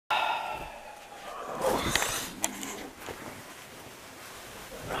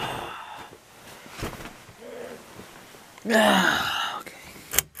Okay.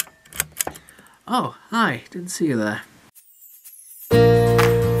 Oh, hi. Didn't see you there.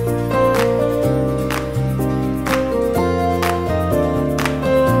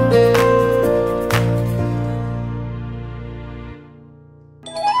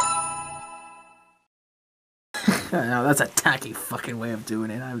 No, that's a tacky fucking way of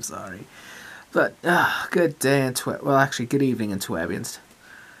doing it. I'm sorry. But, good day and well, actually, good evening in Twabians.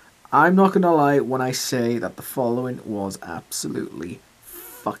 I'm not gonna lie when I say that the following was absolutely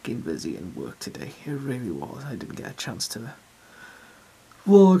fucking busy in work today. It really was. I didn't get a chance to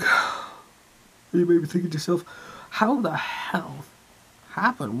vlog. You may be thinking to yourself, how the hell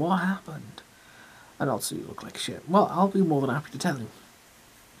happened? What happened? And also you look like shit. Well, I'll be more than happy to tell you.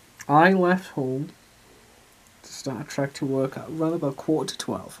 I left home to start a trek to work at around about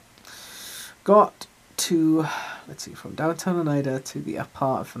 11:45. Got to, let's see, from downtown Oneida to the upper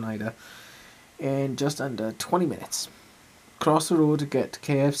part of Oneida in just under 20 minutes. Crossed the road to get to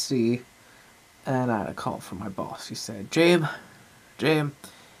KFC, and I had a call from my boss. He said, James, you're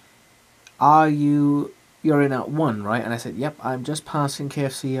in at 1, right? And I said, yep, I'm just passing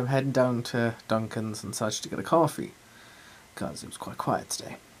KFC. I'm heading down to Dunkin's and such to get a coffee, because it was quite quiet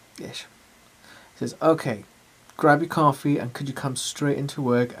today. Ish. He says, okay, grab your coffee, and could you come straight into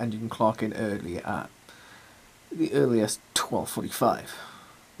work, and you can clock in early at the earliest 12:45.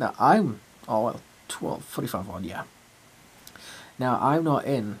 Now, 12:45 on, yeah. Now, I'm not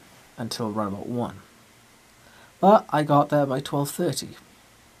in until around about 1. But I got there by 12:30.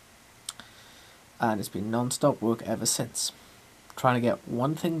 And it's been non-stop work ever since. Trying to get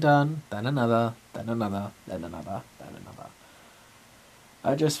one thing done, then another, then another, then another, then another.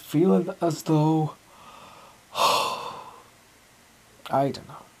 I just feel as though... I don't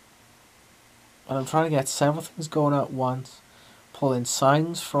know. And I'm trying to get several things going at once. Pulling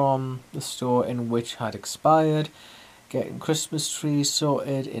signs from the store in which had expired. Getting Christmas trees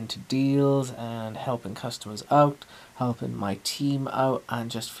sorted into deals and helping customers out. Helping my team out and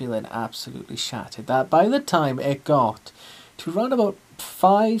just feeling absolutely shattered. That by the time it got to around about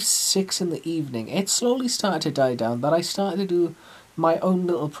 5, 6 in the evening, it slowly started to die down that I started to do my own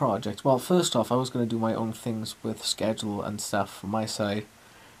little project. Well, first off, I was going to do my own things with schedule and stuff from my side.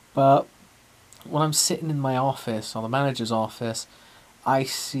 But when I'm sitting in my office, or the manager's office, I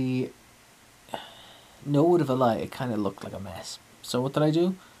see, no word of a lie, it kind of looked like a mess. So what did I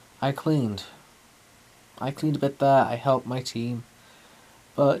do? I cleaned a bit there, I helped my team.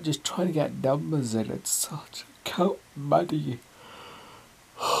 But just trying to get numbers in, it's such a count money.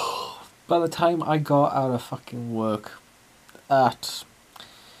 By the time I got out of fucking work at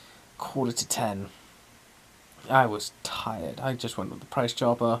 9:45, I was tired. I just went with the Price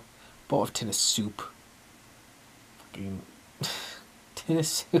Chopper, bought a tin of soup. Fucking tin of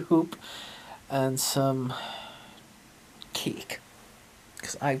soup and some cake.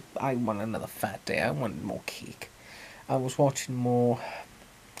 Because I want another fat day. I wanted more cake. I was watching more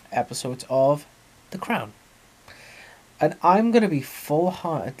episodes of The Crown. And I'm going to be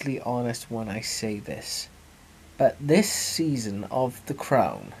full-heartedly honest when I say this. But this season of The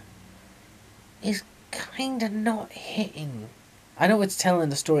Crown is kind of not hitting. I know it's telling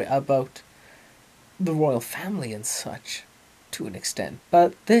the story about the royal family and such, to an extent.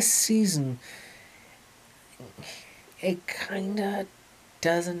 But this season, it kind of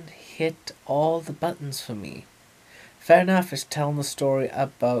doesn't hit all the buttons for me. Fair enough, it's telling the story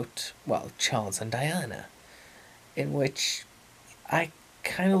about, well, Charles and Diana, in which I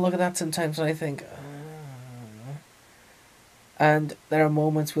kind of look at that sometimes and I think, and there are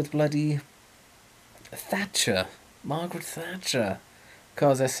moments with bloody Thatcher, Margaret Thatcher,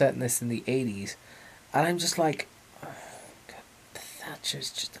 because they're setting this in the 80s, and I'm just like, oh, God, Thatcher's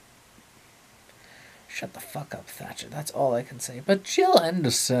just... Shut the fuck up, Thatcher, that's all I can say. But Jill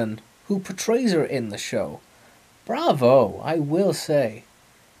Anderson, who portrays her in the show, bravo, I will say.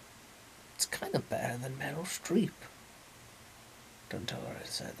 It's kind of better than Meryl Streep. Don't tell her I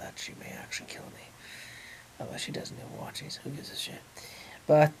said that, she may actually kill me. Although she doesn't even watch these, who gives a shit.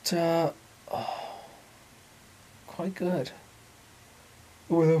 But, quite good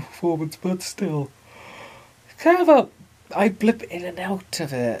with her performance, but still, kind of I blip in and out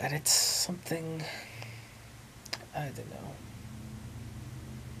of it, and it's something, I don't know,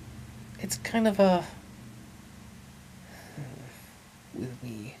 it's kind of a, with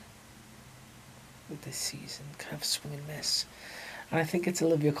me, with this season, kind of swing and miss. And I think it's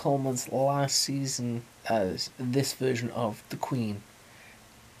Olivia Colman's last season as this version of the Queen,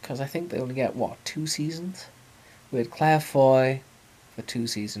 because I think they only get, what, 2 seasons? We had Claire Foy, the 2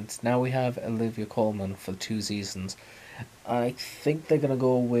 seasons. Now we have Olivia Colman for the 2 seasons. I think they're gonna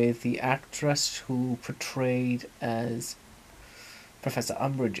go with the actress who portrayed as Professor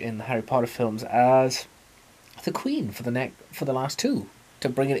Umbridge in the Harry Potter films as the Queen for the last 2, to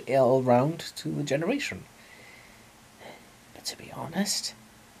bring it all round to the generation. But to be honest,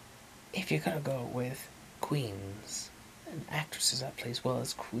 if you're gonna go with queens and actresses that play as well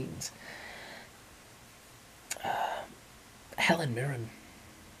as queens, Helen Mirren.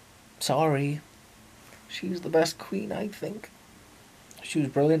 Sorry, she's the best queen, I think. She was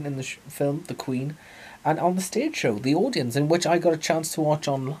brilliant in the film The Queen, and on the stage show The Audience, in which I got a chance to watch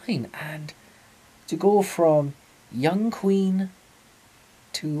online. And to go from young queen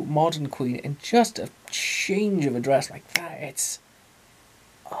to modern queen in just a change of a dress like that, it's...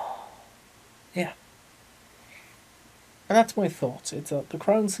 oh, yeah. And that's my thoughts. It's The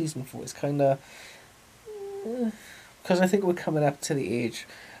Crown Season 4 is kind of... because I think we're coming up to the age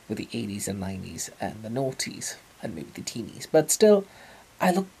with the 80s and 90s and the noughties and maybe the teenies. But still,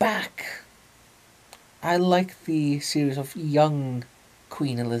 I look back. I like the series of young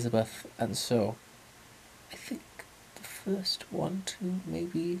Queen Elizabeth, and so I think the first 1 to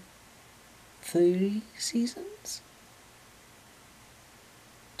maybe 30 seasons?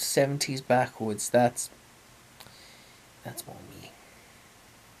 70s backwards, that's more me.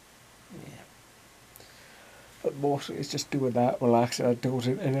 Yeah. But mostly it's just doing that, relaxing, and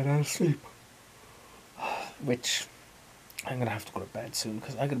dozing, and then I'll sleep. Which, I'm going to have to go to bed soon,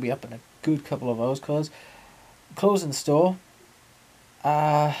 because I'm going to be up in a good couple of hours, because closing the store,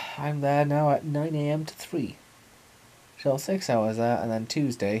 I'm there now at 9 AM to 3. So 6 hours there, and then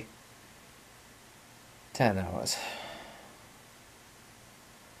Tuesday, 10 hours.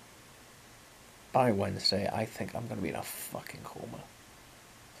 By Wednesday, I think I'm going to be in a fucking coma.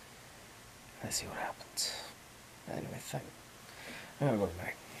 Let's see what happens. Anyway, I'm going to go to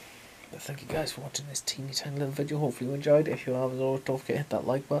bed. But thank you guys for watching this teeny tiny little video. Hopefully you enjoyed. If you have, as always, don't forget to hit that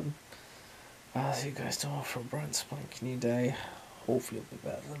like button. I'll see you guys tomorrow for a brand spanking new day. Hopefully it'll be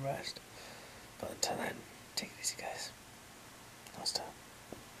better than the rest. But until then, take it easy, guys. Last time.